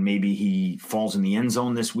on maybe he falls in the end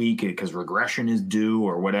zone this week because regression is due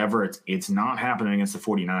or whatever, it's not happening against the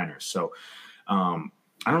 49ers. So I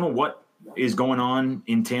don't know what is going on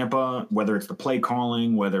in Tampa, whether it's the play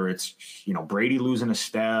calling, whether it's, Brady losing a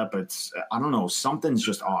step. I don't know, something's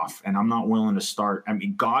just off, and I'm not willing to start. I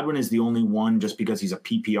mean, Godwin is the only one just because he's a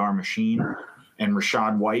PPR machine, and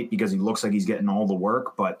Rachaad White because he looks like he's getting all the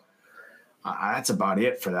work, but that's about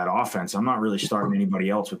it for that offense. I'm not really starting anybody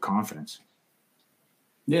else with confidence.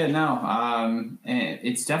 Yeah, no. And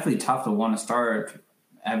it's definitely tough to want to start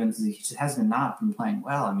Evans. He just hasn't not been playing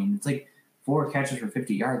well. I mean, it's like 4 catches for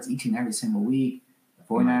 50 yards each and every single week. The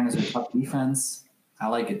 49ers are a tough defense. I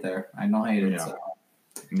like it there. I don't hate it. Yeah. So.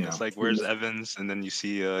 Yeah. It's like, where's Evans? And then you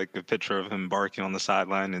see a picture of him barking on the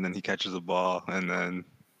sideline, and then he catches the ball, and then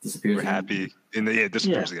disappears. We're happy. And then,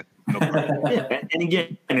 disappears again. No and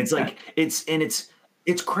again, and it's like it's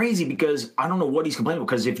crazy because I don't know what he's complaining about,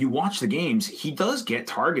 because if you watch the games, he does get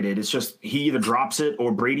targeted. It's just he either drops it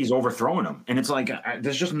or Brady's overthrowing him, and it's like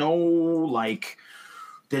there's just no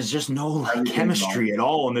chemistry at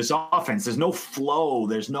all in this offense. There's no flow.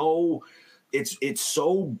 There's no. It's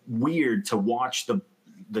so weird to watch the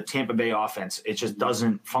Tampa Bay offense. It just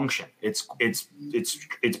doesn't function. It's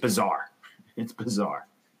bizarre. It's bizarre.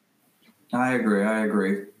 I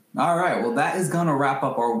agree. All right. Well, that is going to wrap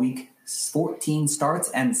up our week 14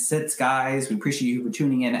 starts and sits, guys. We appreciate you for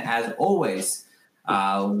tuning in as always.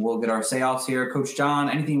 We'll get our say-offs here. Coach John,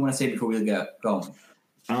 anything you want to say before we get going?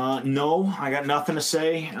 No, I got nothing to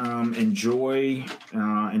say. Enjoy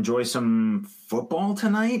some football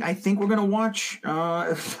tonight. I think we're gonna watch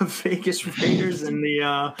the Vegas Raiders and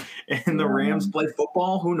the Rams play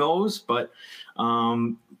football. Who knows? But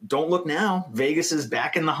don't look now. Vegas is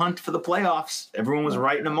back in the hunt for the playoffs. Everyone was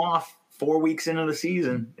writing them off 4 weeks into the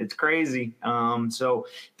season. It's crazy. So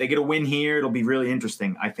if they get a win here, it'll be really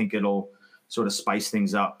interesting. I think it'll sort of spice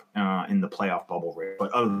things up in the playoff bubble.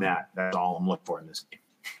 But other than that, that's all I'm looking for in this game.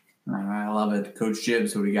 All right, I love it. Coach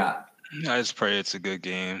Gibbs, what do we got? I just pray it's a good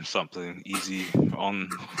game, something easy on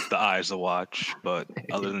the eyes to watch. But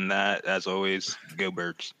other than that, as always, go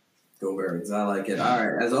Birds. Go Birds. I like it. All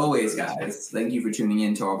right. As always, guys, thank you for tuning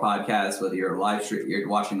in to our podcast, whether you're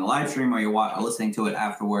watching the live stream or you're listening to it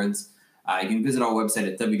afterwards. You can visit our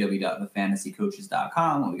website at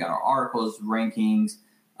www.thefantasycoaches.com. We got our articles, rankings,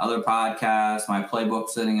 other podcasts, my playbook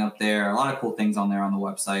sitting up there, a lot of cool things on there on the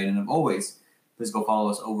website. And as always, please go follow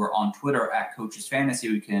us over on Twitter at Coaches Fantasy.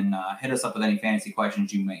 We can hit us up with any fantasy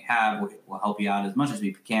questions you may have. We'll help you out as much as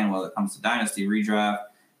we can, whether it comes to dynasty, redraft,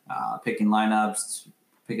 picking lineups,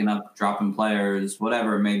 picking up, dropping players,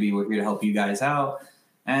 whatever it may be. We're here to help you guys out.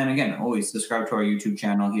 And again, always subscribe to our YouTube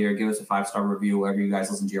channel here. Give us a 5-star review wherever you guys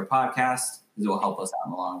listen to your podcast, because it will help us out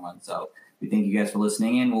in the long run. So we thank you guys for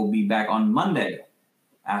listening in. We'll be back on Monday.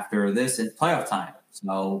 After this, it's playoff time.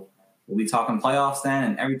 So we'll be talking playoffs then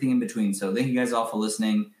and everything in between. So thank you guys all for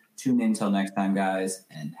listening. Tune in until next time, guys,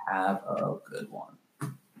 and have a good one.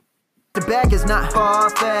 The bag is not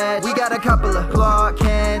far-fetched. We got a couple of Clark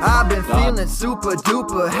Kents. I've been feeling super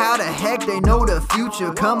duper. How the heck they know the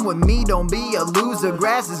future? Come with me, don't be a loser.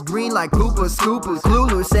 Grass is green like Cooper Scoopers.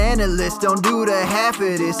 Clueless analysts don't do the half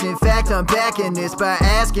of this. In fact, I'm backing this by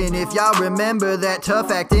asking if y'all remember that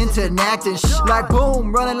tough act interacting like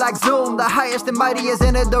boom, running like zoom. The highest and mightiest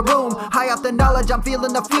entered the room. High off the knowledge, I'm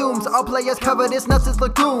feeling the fumes. All players cover this nuts as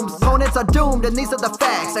legumes. Opponents are doomed, and these are the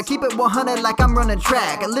facts. I keep it 100 like I'm running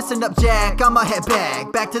track. And listen up, Jack, I'ma head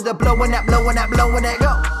back to the blowing that,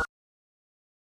 go.